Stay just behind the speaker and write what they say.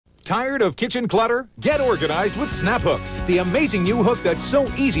Tired of kitchen clutter? Get organized with Snap Hook, the amazing new hook that's so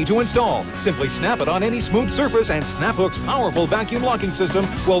easy to install. Simply snap it on any smooth surface and Snap Hook's powerful vacuum locking system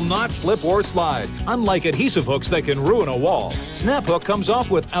will not slip or slide. Unlike adhesive hooks that can ruin a wall, Snap Hook comes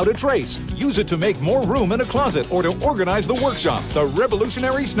off without a trace. Use it to make more room in a closet or to organize the workshop. The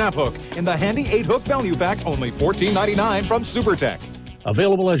revolutionary Snap Hook in the handy 8-hook value pack, only $14.99 from SuperTech.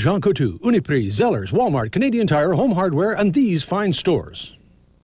 Available at Jean Coutu, Uniprix, Zellers, Walmart, Canadian Tire, Home Hardware, and these fine stores.